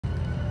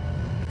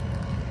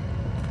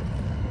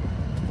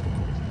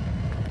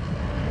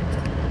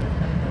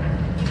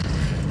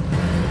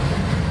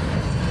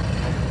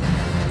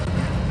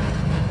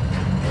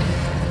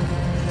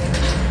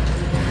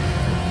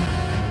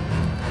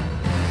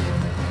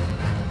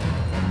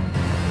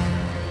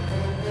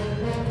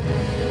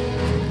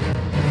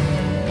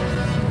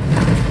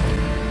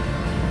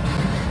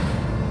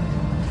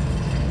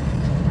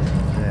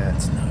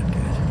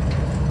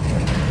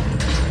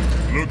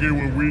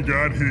we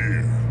got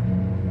here?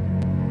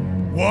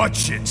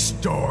 Watch it,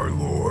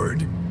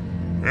 Star-Lord.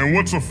 And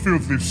what's a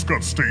filthy,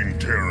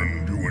 scut-stained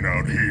Terran doing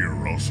out here,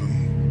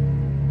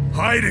 Rawson?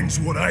 Hiding's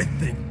what I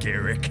think,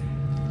 Garrick.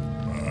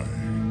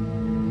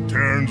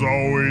 Terrans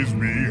always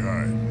be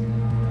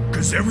hiding.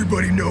 'Cause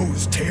everybody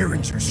knows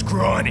Terrans are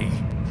scrawny.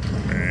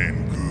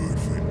 And good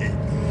for eating.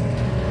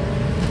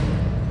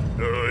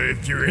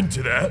 If you're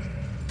into that.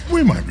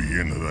 We might be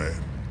into that.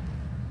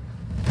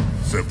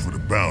 Except for the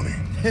bounty.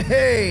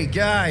 Hey,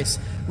 guys.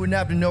 Wouldn't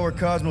happen to know where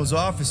Cosmo's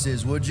office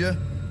is, would you?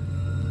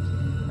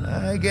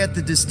 I get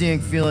the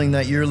distinct feeling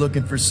that you're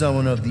looking for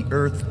someone of the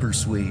Earth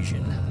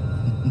persuasion.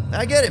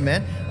 I get it,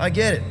 man. I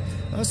get it.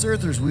 Us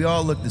Earthers, we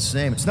all look the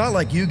same. It's not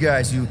like you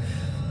guys who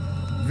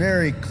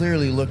very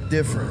clearly look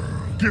different.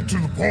 Get to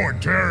the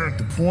point, Terran.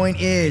 The point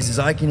is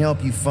I can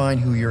help you find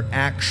who you're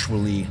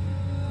actually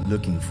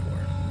looking for.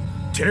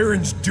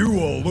 Terrans do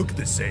all look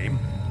the same.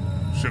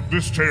 Except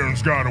this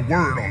Terran's got a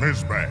word on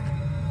his back.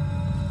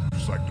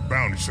 Just like the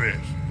bounty says.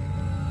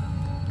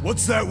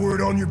 What's that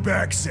word on your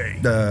back say?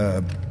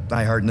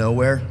 I heard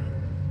nowhere.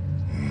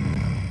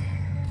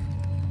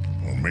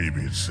 Or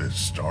maybe it says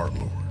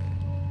Star-Lord.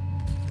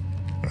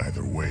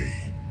 Either way.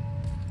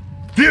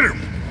 Get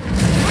him!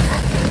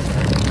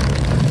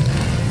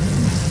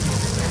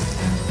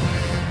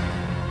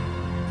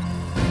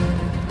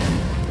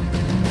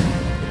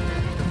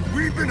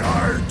 We've been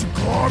hired to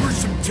clobber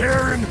some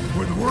Terran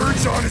with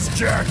words on his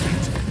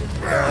jacket.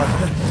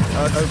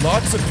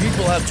 Lots of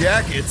people have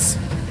jackets.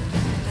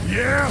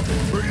 Yeah,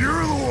 but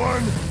you're the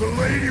one the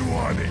lady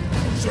wanted.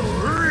 So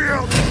hurry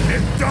up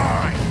and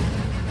die.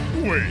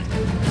 Wait.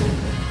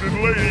 Did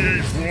Lady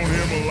H want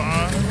him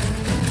alive?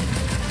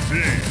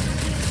 Yeah.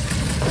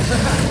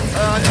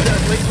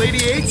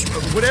 Lady H,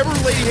 whatever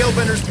Lady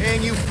Hellbender's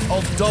paying you,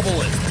 I'll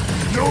double it.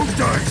 No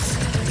dice.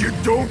 You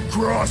don't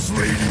cross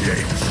Lady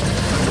H.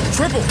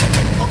 Triple.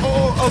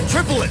 I'll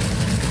triple it.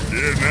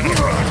 Yeah,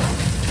 now.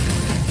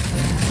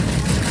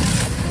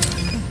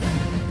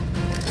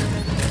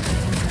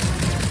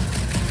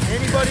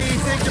 Anybody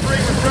think to bring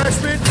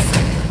refreshments?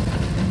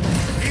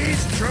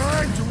 He's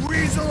trying to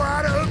weasel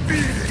out of a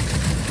beating.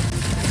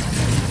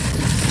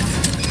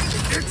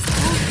 It's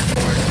food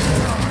fight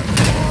time.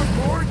 Come on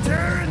board,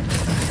 Terran.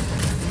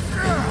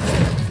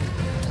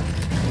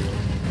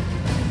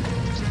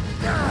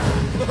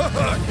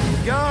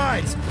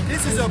 Guys,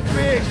 this is a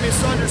big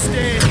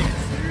misunderstanding.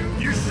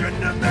 You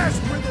shouldn't have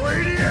messed with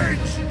Lady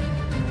H.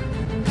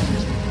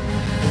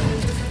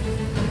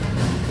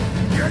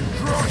 Get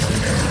crushed,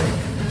 Terran.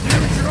 You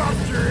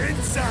dropped your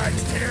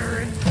insides,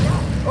 Terran.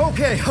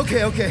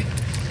 Okay.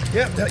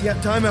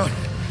 Yep, time out.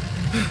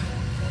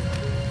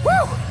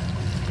 Woo!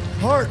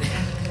 Heart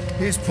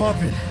is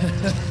pumping.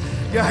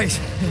 Guys,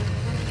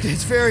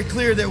 it's very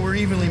clear that we're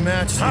evenly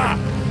matched. Ha!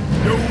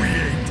 No, we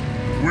ain't.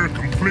 We're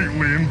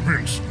completely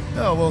invincible.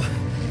 Oh, well,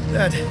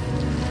 that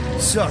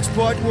sucks,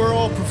 but we're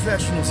all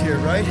professionals here,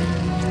 right?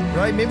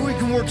 Right? Maybe we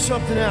can work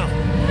something out.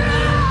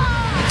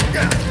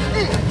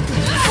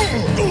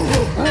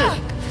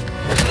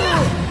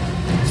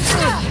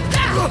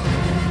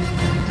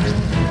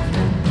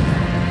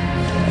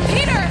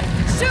 Peter!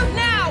 Shoot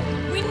now!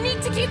 We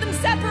need to keep them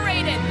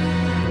separated!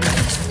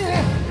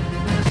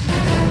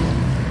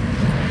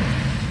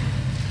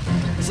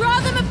 Draw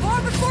them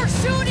apart before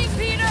shooting,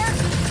 Peter!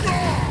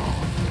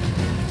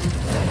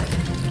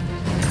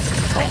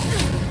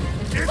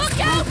 Look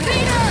out,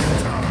 Peter!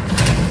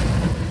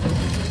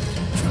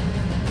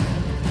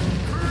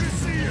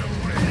 Courtesy of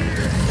Lady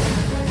H.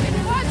 Been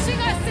watching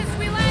us since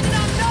we landed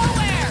on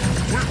nowhere!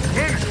 We're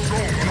plenty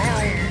strong on our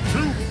own,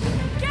 too.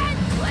 Get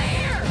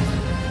clear!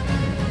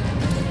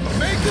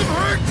 Make them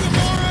hurt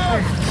tomorrow!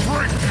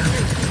 Break you!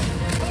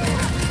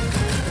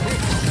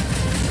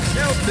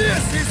 Now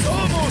this is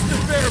almost a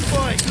fair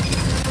fight!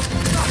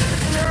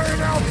 Clear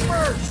it out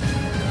first.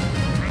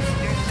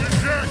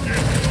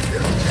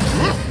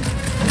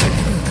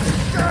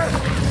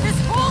 This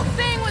whole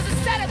thing was a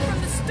setup from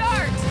the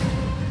start!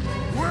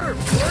 We're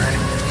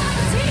playing.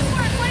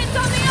 Teamwork when it's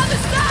on the other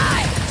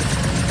side!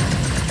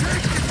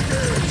 Take it,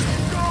 dude.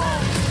 Go.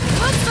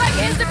 Looks like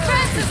his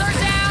defenses are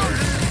down!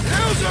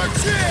 Now's our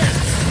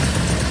chance!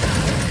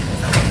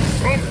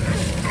 Something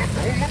stuck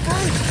on the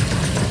boat.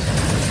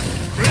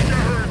 Think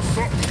I heard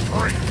something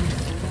break.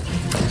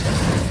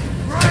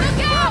 Right.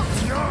 Look out!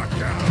 Let's knock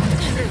out.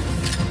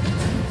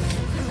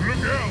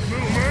 Look out,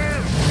 little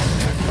man.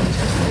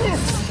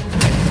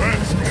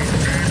 That's gonna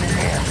be the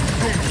mark.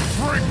 Gonna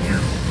break you.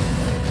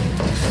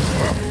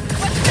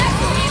 What's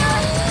next,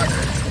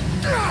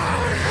 Peter?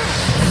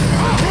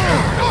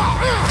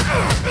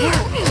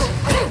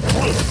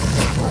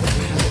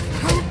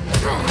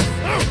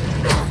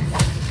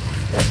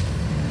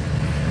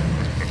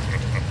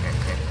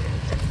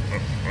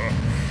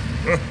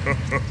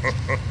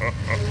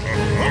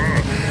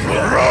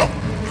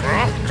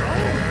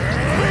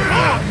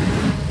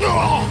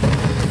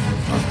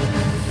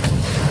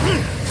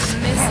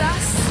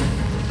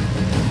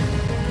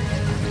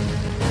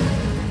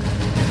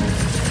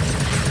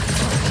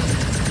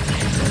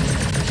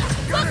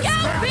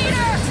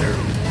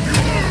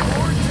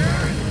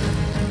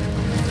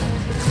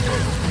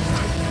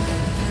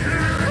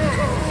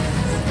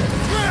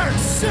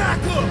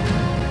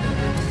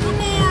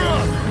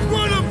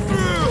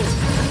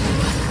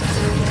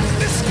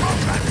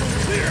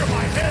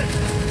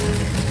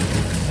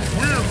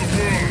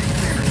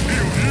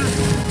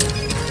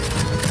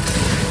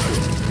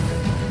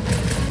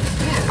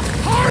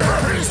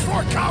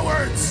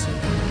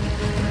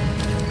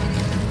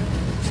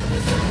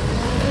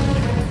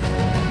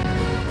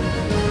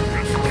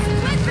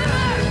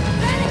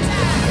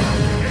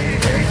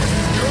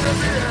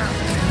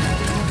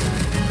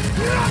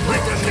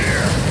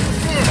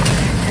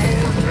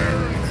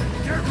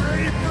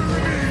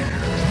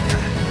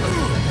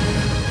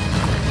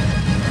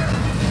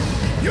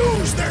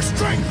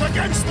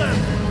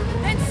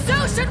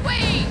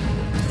 me!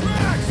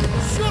 Max,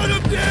 shut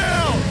him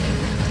down!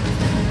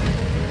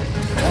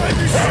 Time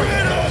to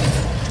shred him!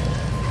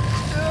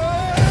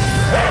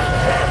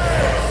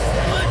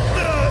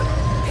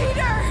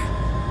 Peter!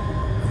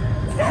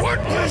 What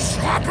is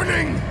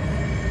happening?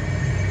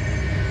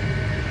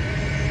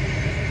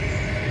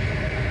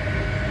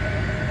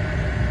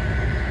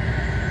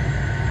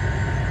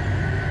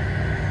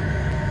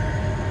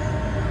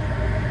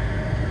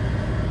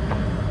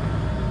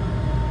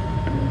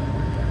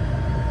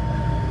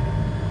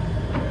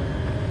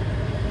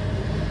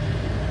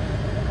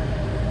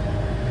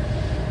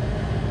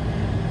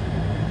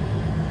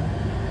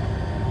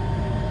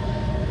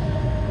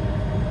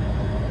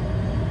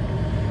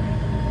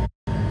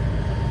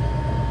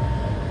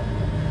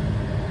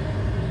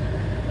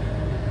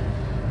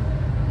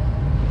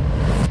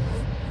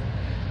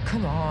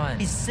 Come on,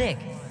 he's sick.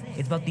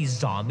 It's about these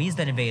zombies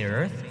that invade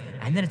Earth,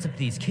 and then it's up to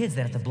these kids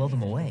that have to blow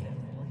them away.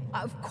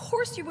 Of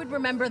course you would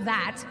remember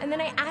that. And then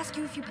I ask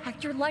you if you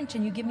packed your lunch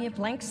and you give me a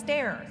blank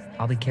stare.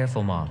 I'll be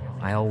careful, Mom.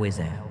 I always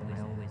am.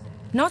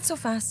 Not so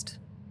fast.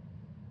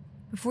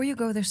 Before you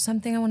go, there's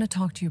something I want to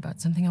talk to you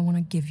about, something I want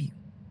to give you.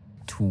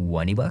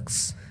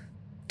 $20?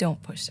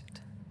 Don't push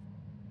it.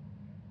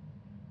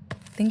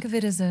 Think of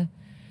it as a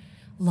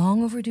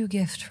long overdue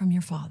gift from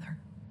your father.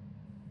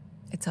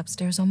 It's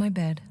upstairs on my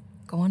bed.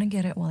 Go on and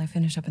get it while I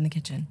finish up in the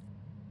kitchen.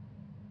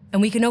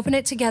 And we can open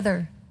it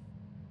together.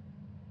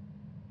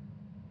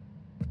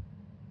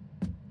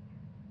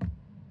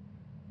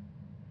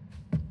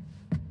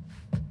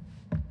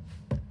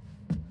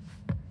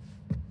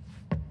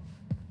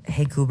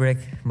 Hey, Kubrick,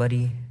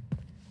 buddy.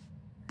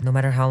 No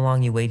matter how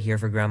long you wait here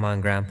for Grandma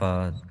and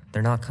Grandpa,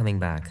 they're not coming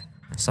back.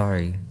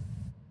 Sorry.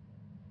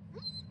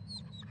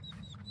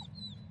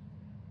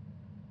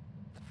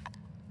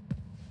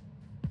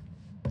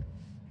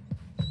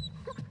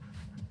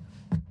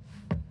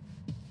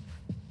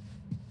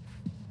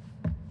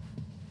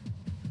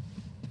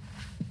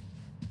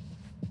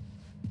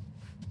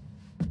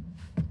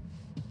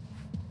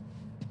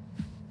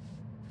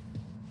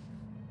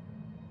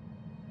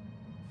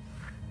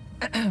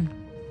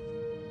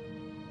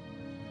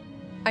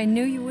 I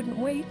knew you wouldn't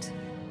wait.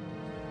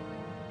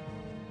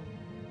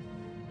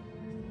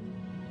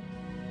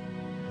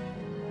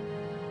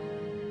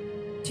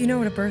 Do you know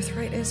what a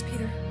birthright is,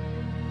 Peter?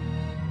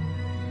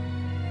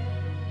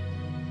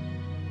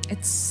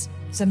 It's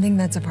something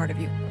that's a part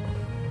of you.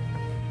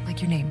 Like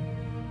your name.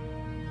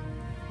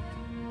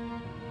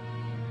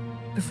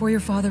 Before your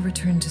father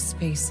returned to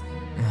space.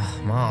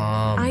 Ugh,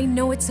 Mom. I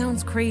know it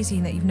sounds crazy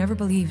and that you've never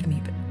believed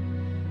me, but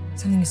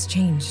something has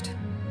changed.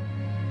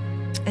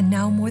 And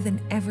now more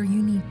than ever,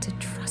 you need to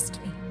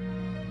trust me.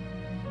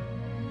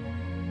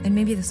 And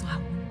maybe this will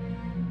help.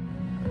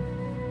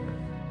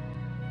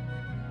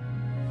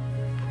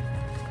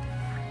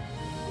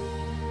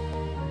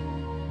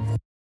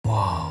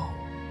 Whoa.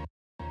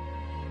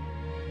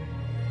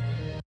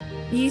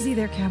 Easy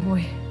there,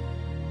 cowboy.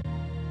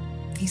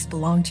 These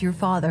belong to your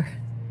father.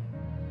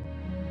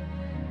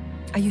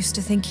 I used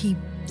to think he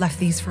left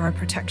these for our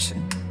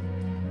protection.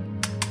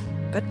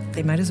 But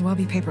they might as well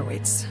be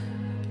paperweights.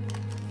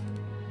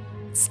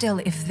 Still,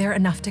 if they're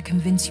enough to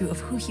convince you of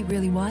who he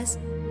really was,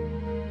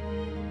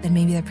 then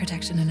maybe they're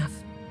protection enough.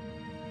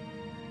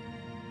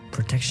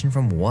 Protection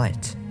from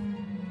what?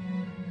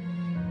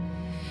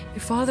 Your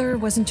father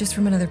wasn't just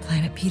from another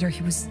planet, Peter.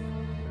 He was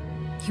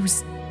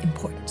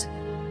important.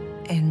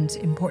 And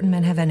important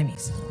men have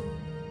enemies.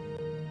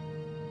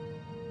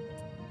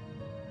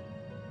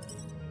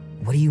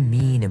 What do you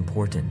mean,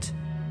 important?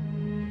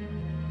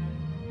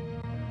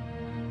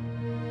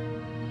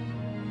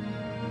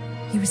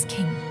 He was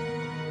king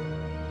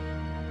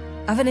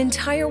of an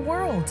entire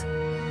world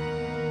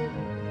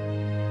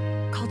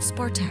called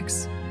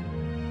Spartax,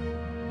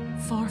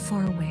 far,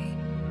 far away.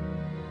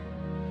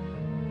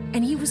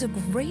 And he was a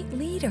great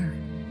leader.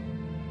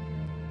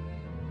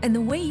 And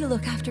the way you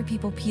look after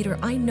people, Peter,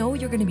 I know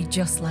you're going to be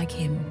just like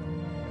him.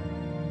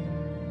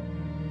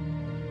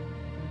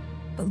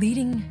 But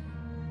leading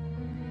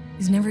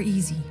is never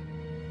easy.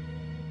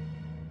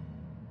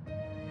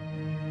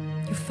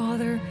 Your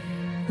father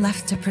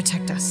left to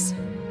protect us.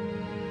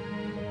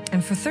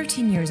 And for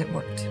 13 years it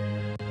worked.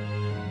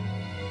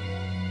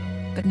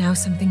 But now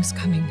something's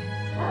coming.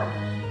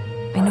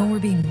 I know we're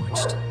being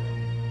watched.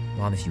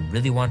 Mom, if you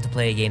really wanted to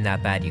play a game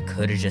that bad, you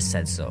could have just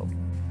said so.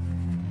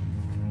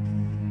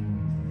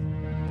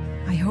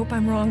 I hope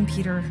I'm wrong,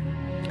 Peter.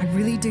 I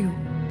really do.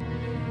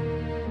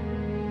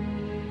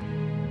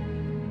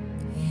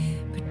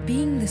 But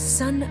being the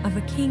son of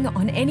a king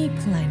on any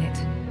planet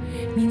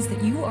means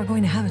that you are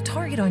going to have a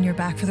target on your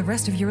back for the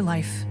rest of your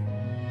life.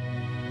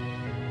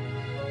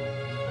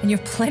 And you're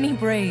plenty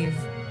brave,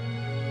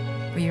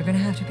 but you're gonna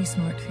have to be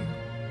smart too.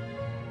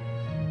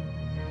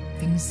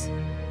 Things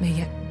may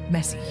get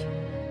messy.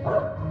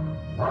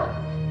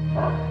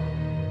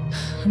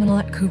 I'm gonna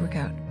let Kubrick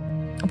out.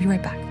 I'll be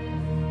right back.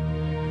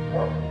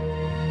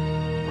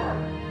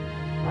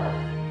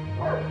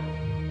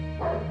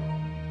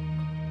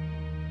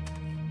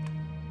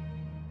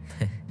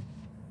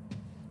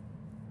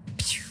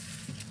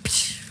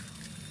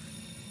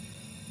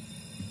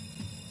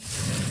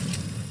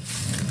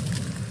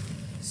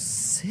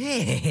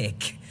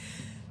 sick.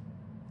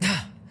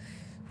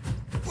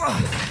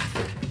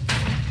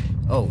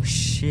 Oh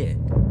shit.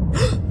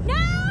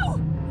 No!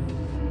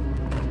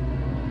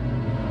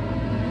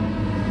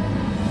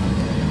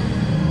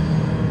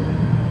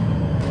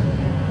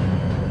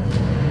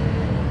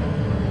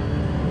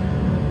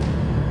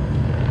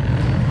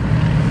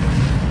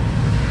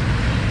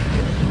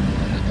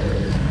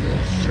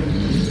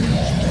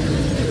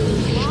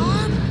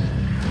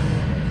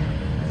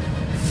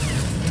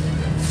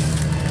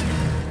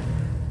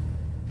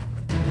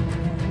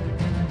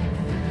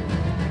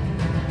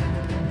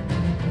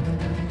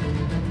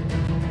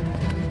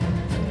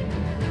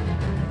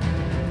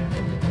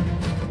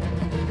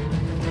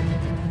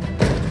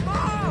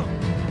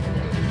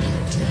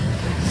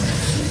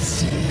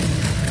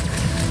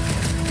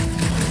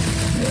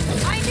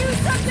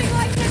 Something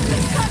like this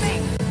is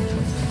coming!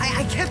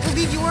 I can't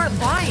believe you weren't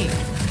lying.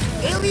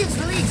 Aliens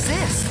really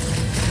exist.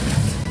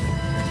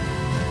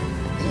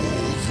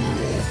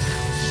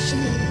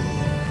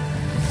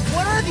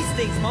 What are these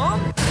things,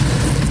 Mom?